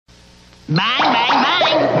Bang, bang, bang.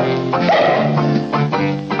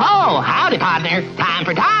 Oh, howdy, partner. Time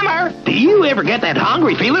for timer. Do you ever get that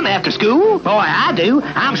hungry feeling after school? Boy, I do.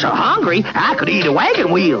 I'm so hungry, I could eat a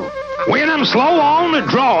wagon wheel. When I'm slow on the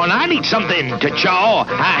draw and I need something to chaw,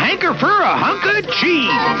 I hanker for a hunk of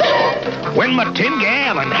cheese. When my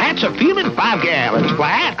 10-gallon hat's a feeling 5 gallons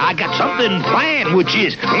flat, I got something planned, which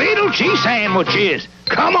is little cheese sandwiches.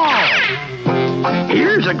 Come on!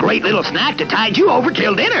 Here's a great little snack to tide you over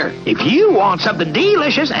till dinner. If you want something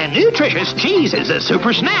delicious and nutritious, cheese is a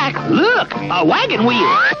super snack. Look, a wagon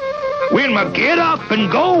wheel. When my get up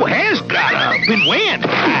and go has got up and went,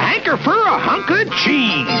 I hanker for a hunk of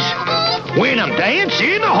cheese. When I'm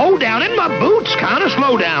dancing a hoedown and my boots kind of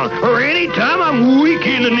slow down, or any time I'm weak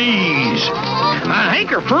in the knees, I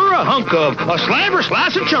hanker for a hunk of, a slab or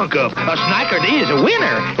slice and chunk of, a snacker that is a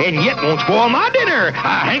winner, and yet won't spoil my dinner.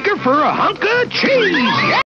 I hanker for a hunk of cheese. Yeah.